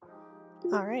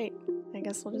All right, I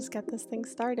guess we'll just get this thing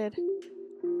started.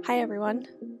 Hi everyone,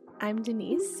 I'm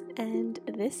Denise, and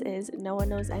this is No One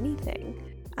Knows Anything.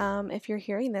 If you're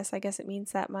hearing this, I guess it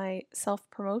means that my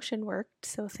self-promotion worked,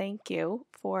 so thank you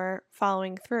for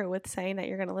following through with saying that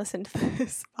you're going to listen to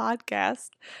this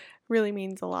podcast. Really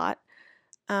means a lot.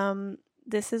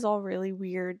 This is all really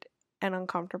weird and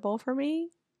uncomfortable for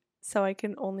me, so I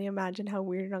can only imagine how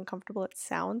weird and uncomfortable it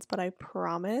sounds, but I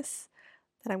promise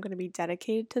that I'm going to be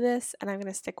dedicated to this and I'm going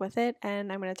to stick with it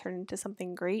and I'm going to turn it into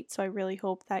something great. So I really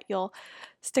hope that you'll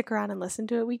stick around and listen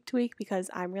to it week to week because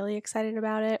I'm really excited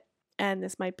about it. And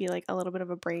this might be like a little bit of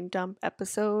a brain dump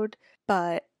episode,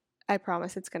 but I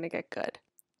promise it's going to get good.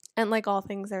 And like all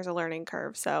things, there's a learning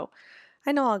curve. So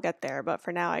I know I'll get there, but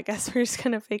for now, I guess we're just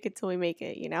going to fake it till we make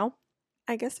it, you know?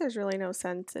 I guess there's really no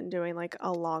sense in doing like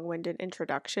a long winded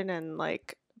introduction and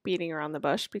like beating around the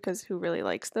bush because who really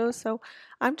likes those? So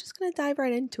I'm just going to dive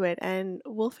right into it and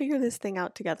we'll figure this thing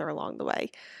out together along the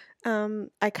way.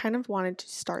 I kind of wanted to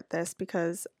start this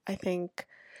because I think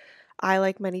I,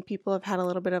 like many people, have had a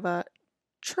little bit of a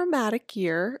traumatic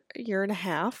year and a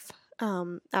half.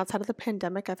 Outside of the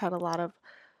pandemic, I've had a lot of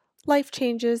life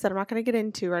changes that I'm not going to get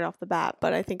into right off the bat,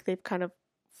 but I think they've kind of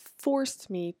forced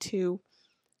me to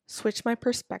switch my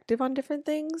perspective on different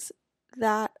things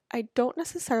that I don't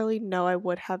necessarily know I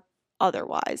would have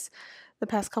otherwise. The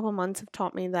past couple months have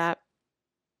taught me that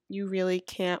you really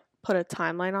can't put a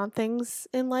timeline on things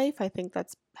in life. I think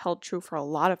that's held true for a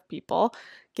lot of people,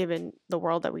 given the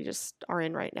world that we just are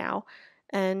in right now.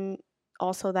 And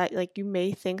also that like you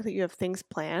may think that you have things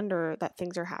planned or that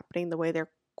things are happening the way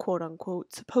they're quote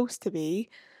unquote supposed to be,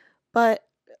 but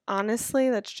honestly,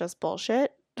 that's just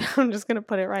bullshit. I'm just going to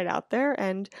put it right out there.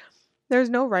 And there's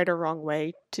no right or wrong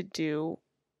way to do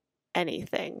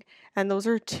anything. And those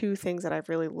are two things that I've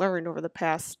really learned over the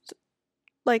past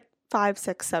like 5,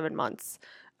 6, 7 months.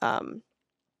 Um,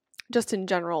 just in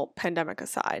general, pandemic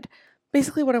aside.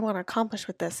 Basically, what I want to accomplish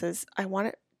with this is I want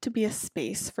it to be a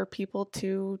space for people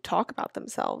to talk about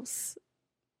themselves.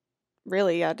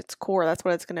 Really, at its core, that's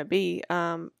what it's going to be.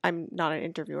 I'm not an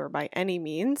interviewer by any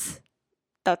means.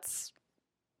 That's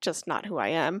just not who I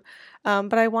am.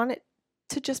 But I want it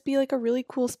to just be like a really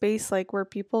cool space, like where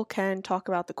people can talk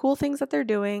about the cool things that they're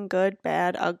doing, good,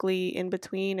 bad, ugly, in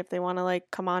between, if they want to like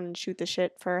come on and shoot the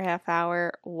shit for a half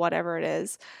hour, whatever it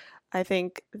is. I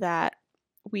think that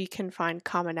we can find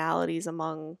commonalities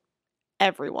among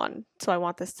everyone. So I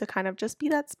want this to kind of just be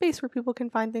that space where people can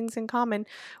find things in common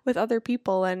with other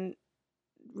people and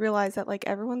realize that like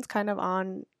everyone's kind of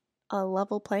on a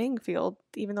level playing field,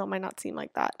 even though it might not seem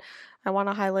like that. I want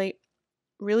to highlight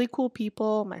really cool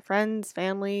people, my friends,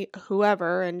 family,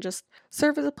 whoever, and just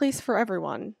serve as a place for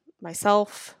everyone,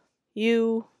 myself,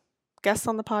 you, guests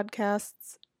on the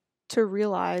podcasts, to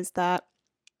realize that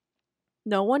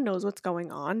no one knows what's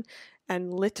going on.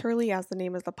 And literally, as the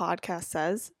name of the podcast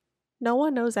says, no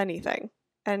one knows anything.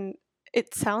 And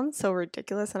it sounds so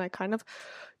ridiculous. And I kind of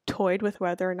toyed with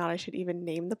whether or not I should even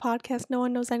name the podcast No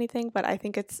One Knows Anything, but I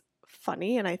think it's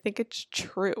funny and I think it's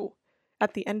true.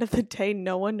 At the end of the day,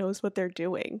 no one knows what they're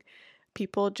doing.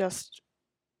 People just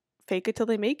fake it till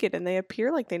they make it and they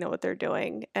appear like they know what they're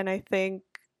doing. And I think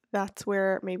that's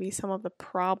where maybe some of the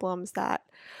problems that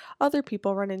other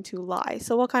people run into lie.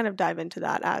 So we'll kind of dive into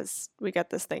that as we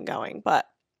get this thing going. But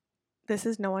this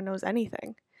is No One Knows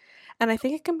Anything. And I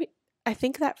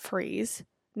think that phrase,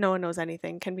 no one knows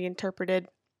anything, can be interpreted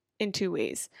in two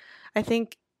ways. I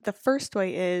think the first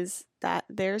way is that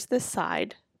there's this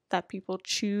side that people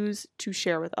choose to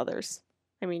share with others.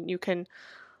 I mean, you can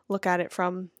look at it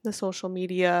from the social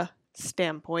media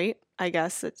standpoint. I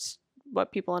guess it's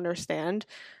what people understand.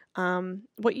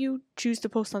 What you choose to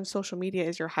post on social media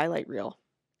is your highlight reel.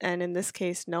 And in this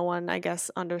case, no one, I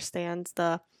guess, understands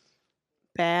the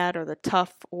bad or the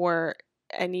tough or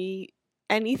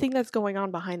anything that's going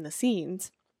on behind the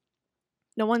scenes.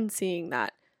 No one's seeing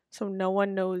that. So no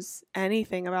one knows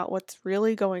anything about what's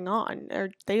really going on,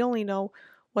 or they only know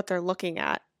what they're looking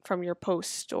at from your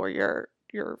post or your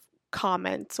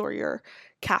comments or your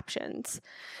captions.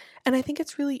 And I think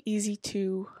it's really easy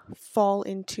to fall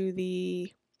into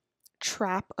the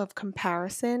trap of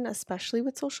comparison, especially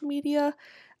with social media,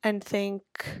 and think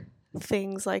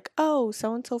things like, oh,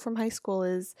 so and so from high school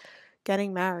is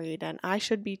getting married and I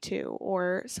should be too,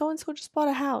 or so and so just bought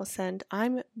a house and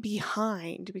I'm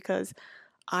behind because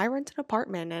I rent an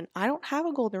apartment and I don't have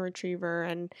a golden retriever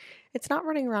and it's not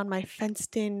running around my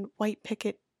fenced in white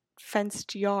picket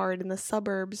fenced yard in the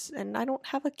suburbs and I don't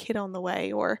have a kid on the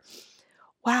way, or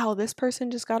wow, this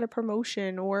person just got a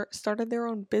promotion or started their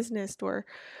own business or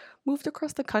moved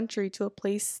across the country to a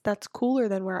place that's cooler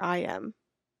than where I am.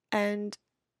 And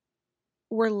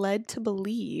we're led to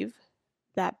believe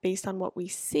that based on what we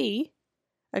see,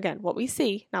 again, what we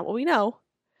see, not what we know,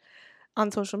 on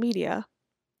social media,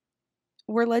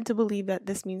 we're led to believe that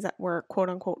this means that we're quote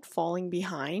unquote falling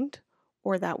behind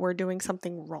or that we're doing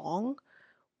something wrong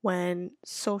when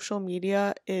social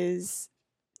media is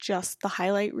just the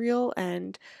highlight reel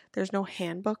and there's no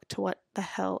handbook to what the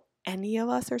hell any of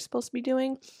us are supposed to be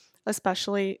doing,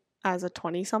 especially as a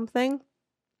 20-something.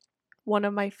 One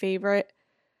of my favorite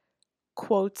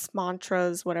quotes,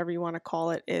 mantras, whatever you want to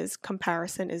call it, is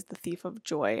comparison is the thief of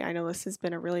joy. I know this has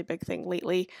been a really big thing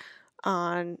lately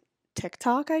on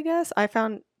TikTok, I guess. I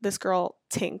found this girl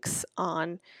Tinks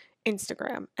on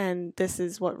Instagram, and this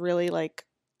is what really like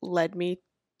led me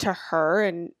to her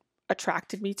and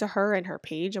attracted me to her and her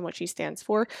page and what she stands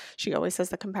for. She always says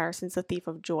the comparison's the thief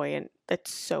of joy, and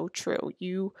that's so true.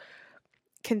 You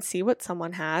can see what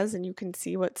someone has and you can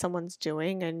see what someone's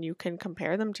doing and you can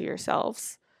compare them to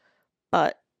yourselves,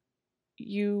 but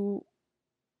you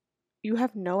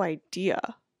have no idea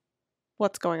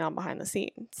what's going on behind the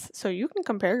scenes. So you can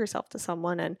compare yourself to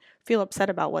someone and feel upset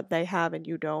about what they have and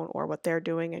you don't, or what they're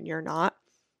doing and you're not.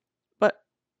 But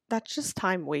that's just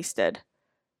time wasted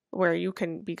where you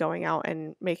can be going out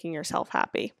and making yourself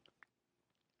happy.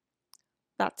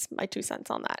 That's my 2 cents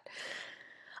on that.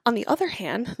 On the other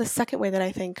hand, the second way that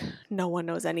I think no one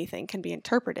knows anything can be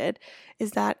interpreted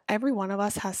is that every one of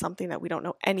us has something that we don't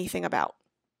know anything about.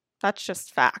 That's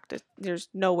just fact. There's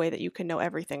no way that you can know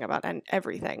everything about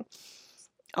everything.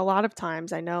 A lot of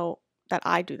times, I know that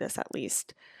I do this at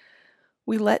least,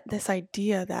 we let this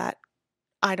idea that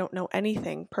I don't know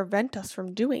anything prevent us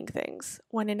from doing things,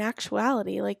 when in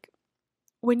actuality, like,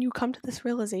 when you come to this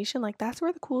realization, like, that's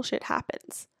where the cool shit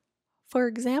happens. For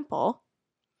example,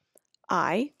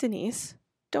 I, Denise,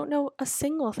 don't know a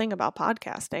single thing about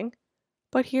podcasting,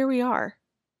 but here we are.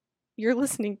 You're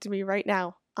listening to me right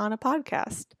now on a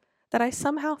podcast that I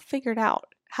somehow figured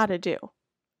out how to do.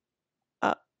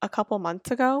 A couple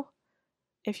months ago,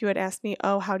 if you had asked me,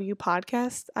 oh, how do you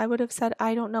podcast? I would have said,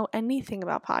 I don't know anything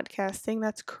about podcasting.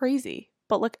 That's crazy.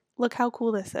 But look how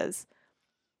cool this is.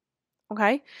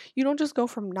 Okay? You don't just go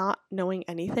from not knowing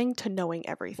anything to knowing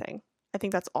everything. I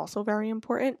think that's also very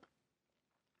important.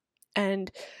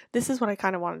 And this is what I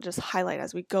kind of want to just highlight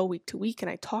as we go week to week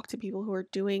and I talk to people who are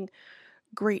doing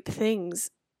great things.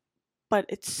 But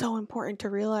it's so important to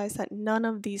realize that none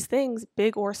of these things,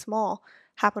 big or small,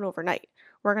 happen overnight.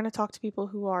 We're going to talk to people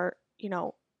who are,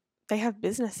 they have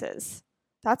businesses.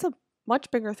 That's a much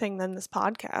bigger thing than this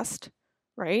podcast,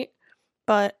 right?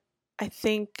 But I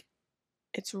think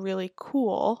it's really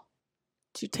cool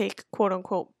to take quote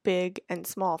unquote big and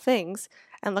small things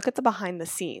and look at the behind the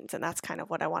scenes. And that's kind of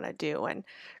what I want to do, and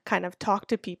kind of talk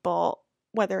to people,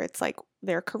 whether it's like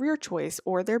their career choice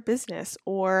or their business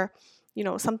or,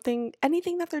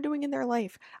 anything that they're doing in their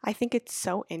life. I think it's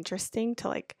so interesting to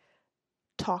like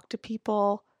talk to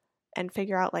people and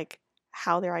figure out like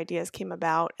how their ideas came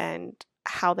about and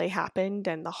how they happened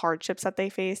and the hardships that they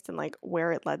faced and like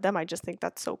where it led them. I just think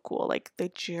that's so cool. Like the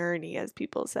journey, as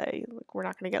people say, like we're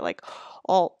not going to get like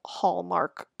all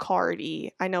Hallmark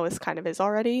cardy. I know this kind of is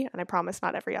already, and I promise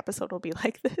not every episode will be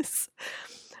like this,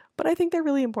 but I think they're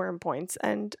really important points,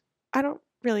 and I don't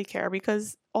really care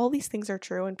because all these things are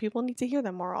true and people need to hear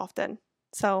them more often.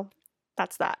 So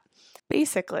that's that.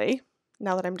 Basically,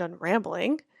 now that I'm done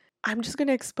rambling, I'm just going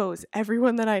to expose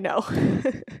everyone that I know.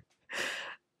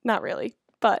 Not really,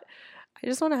 but I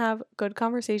just want to have good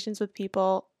conversations with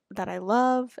people that I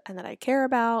love and that I care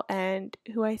about and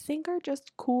who I think are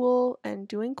just cool and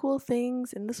doing cool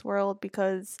things in this world,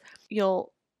 because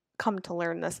you'll come to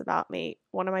learn this about me.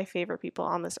 One of my favorite people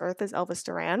on this earth is Elvis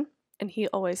Duran, and he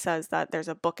always says that there's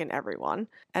a book in everyone,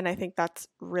 and I think that's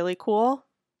really cool,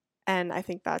 and I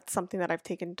think that's something that I've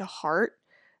taken to heart,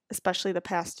 especially the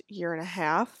past year and a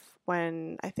half,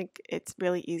 when I think it's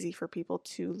really easy for people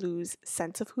to lose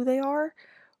sense of who they are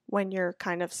when you're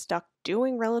kind of stuck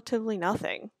doing relatively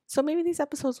nothing. So maybe these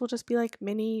episodes will just be like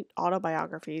mini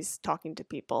autobiographies talking to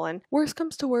people, and worst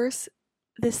comes to worst,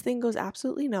 this thing goes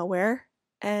absolutely nowhere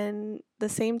and the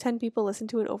same 10 people listen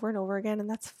to it over and over again, and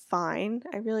that's fine.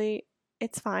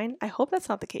 It's fine. I hope that's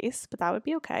not the case, but that would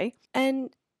be okay.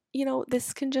 And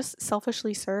this can just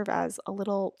selfishly serve as a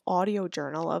little audio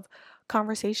journal of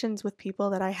conversations with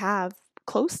people that I have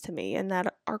close to me and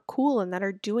that are cool and that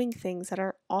are doing things that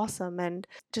are awesome, and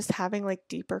just having like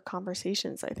deeper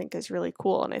conversations I think is really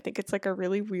cool. And I think it's like a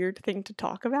really weird thing to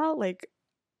talk about. Like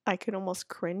I could almost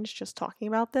cringe just talking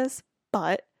about this,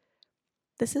 but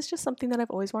this is just something that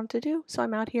I've always wanted to do. So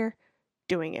I'm out here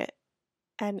doing it.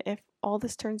 And if all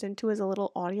this turns into is a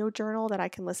little audio journal that I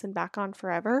can listen back on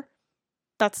forever,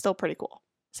 that's still pretty cool.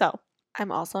 So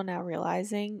I'm also now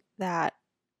realizing that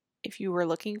if you were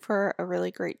looking for a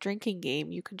really great drinking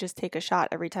game, you can just take a shot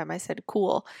every time I said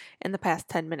cool in the past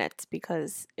 10 minutes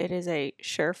because it is a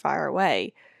surefire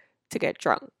way to get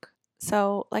drunk.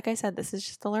 So, like I said, this is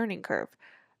just a learning curve.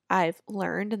 I've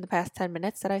learned in the past 10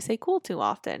 minutes that I say cool too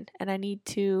often, and I need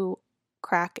to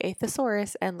crack a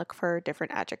thesaurus and look for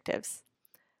different adjectives.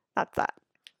 That's that.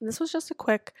 And this was just a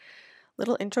quick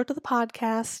little intro to the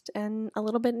podcast and a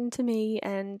little bit into me,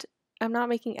 and I'm not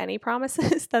making any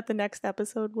promises that the next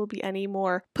episode will be any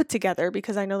more put together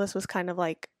because I know this was kind of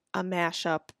like a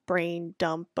mashup brain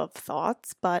dump of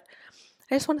thoughts, but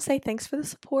I just want to say thanks for the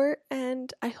support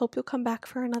and I hope you'll come back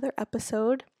for another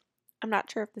episode. I'm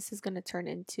not sure if this is going to turn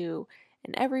into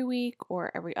an every week or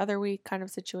every other week kind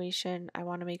of situation. I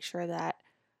want to make sure that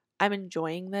I'm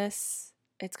enjoying this.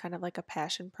 It's kind of like a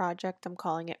passion project. I'm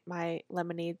calling it my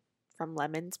Lemonade from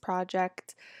Lemons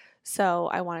project. So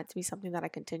I want it to be something that I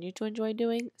continue to enjoy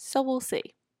doing. So we'll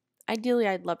see. Ideally,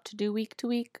 I'd love to do week to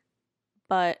week,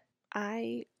 but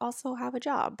I also have a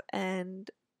job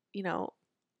and,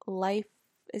 life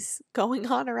is going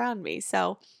on around me.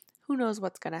 So who knows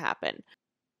what's going to happen.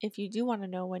 If you do want to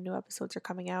know when new episodes are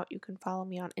coming out, you can follow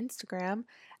me on Instagram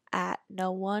at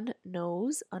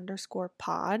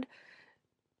no1knows_pod.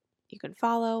 You can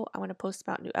follow. I want to post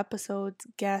about new episodes,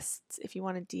 guests. If you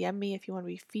want to DM me, if you want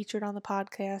to be featured on the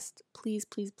podcast, please,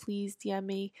 please, please DM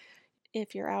me.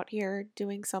 If you're out here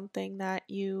doing something that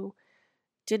you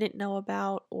didn't know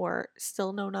about or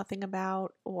still know nothing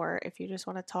about, or if you just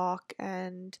want to talk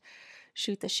and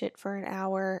shoot the shit for an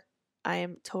hour, I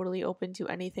am totally open to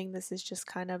anything. This is just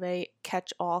kind of a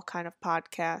catch-all kind of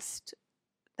podcast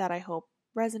that I hope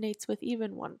resonates with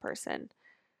even one person.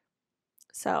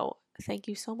 So thank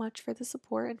you so much for the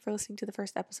support and for listening to the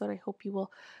first episode. I hope you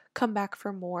will come back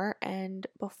for more. And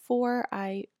before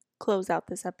I close out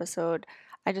this episode,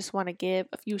 I just want to give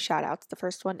a few shout outs. The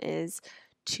first one is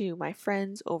to my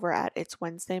friends over at It's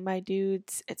Wednesday, My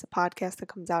Dudes. It's a podcast that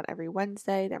comes out every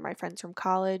Wednesday. They're my friends from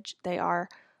college. They are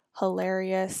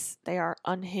hilarious. They are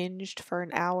unhinged for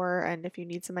an hour. And if you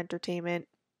need some entertainment,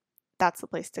 that's the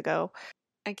place to go.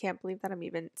 I can't believe that I'm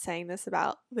even saying this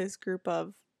about this group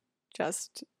of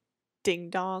just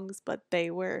ding dongs, but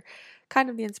they were kind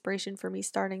of the inspiration for me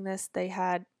starting this. They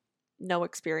had no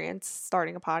experience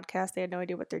starting a podcast. They had no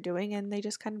idea what they're doing and they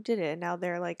just kind of did it. And now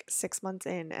they're like 6 months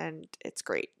in and it's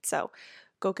great. So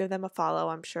go give them a follow.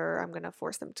 I'm sure I'm going to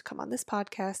force them to come on this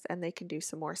podcast and they can do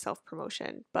some more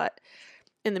self-promotion. But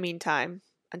in the meantime,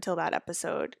 until that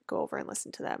episode, go over and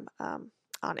listen to them on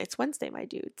It's Wednesday, My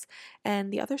Dudes.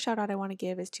 And the other shout out I want to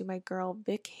give is to my girl,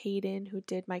 Vic Hayden, who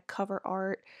did my cover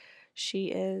art. She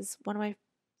is one of my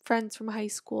friends from high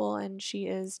school and she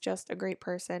is just a great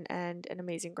person and an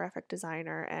amazing graphic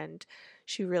designer and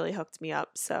she really hooked me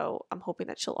up. So I'm hoping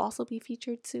that she'll also be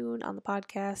featured soon on the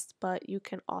podcast, but you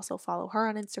can also follow her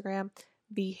on Instagram,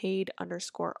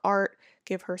 vhade_art.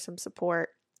 Give her some support.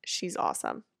 She's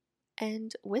awesome.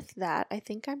 And with that, I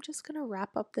think I'm just going to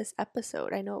wrap up this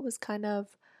episode. I know it was kind of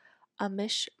a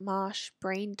mishmash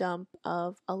brain dump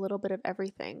of a little bit of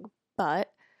everything,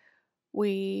 but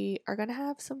we are going to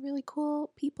have some really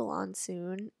cool people on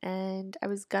soon. And I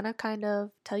was going to kind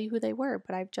of tell you who they were,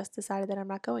 but I've just decided that I'm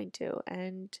not going to.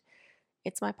 And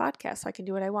it's my podcast, so I can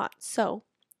do what I want. So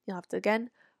you'll have to, again,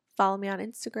 follow me on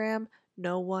Instagram,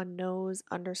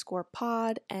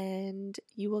 no1knows_pod, and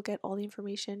you will get all the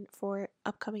information for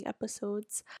upcoming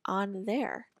episodes on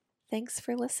there. Thanks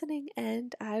for listening,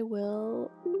 and I will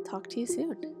talk to you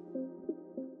soon.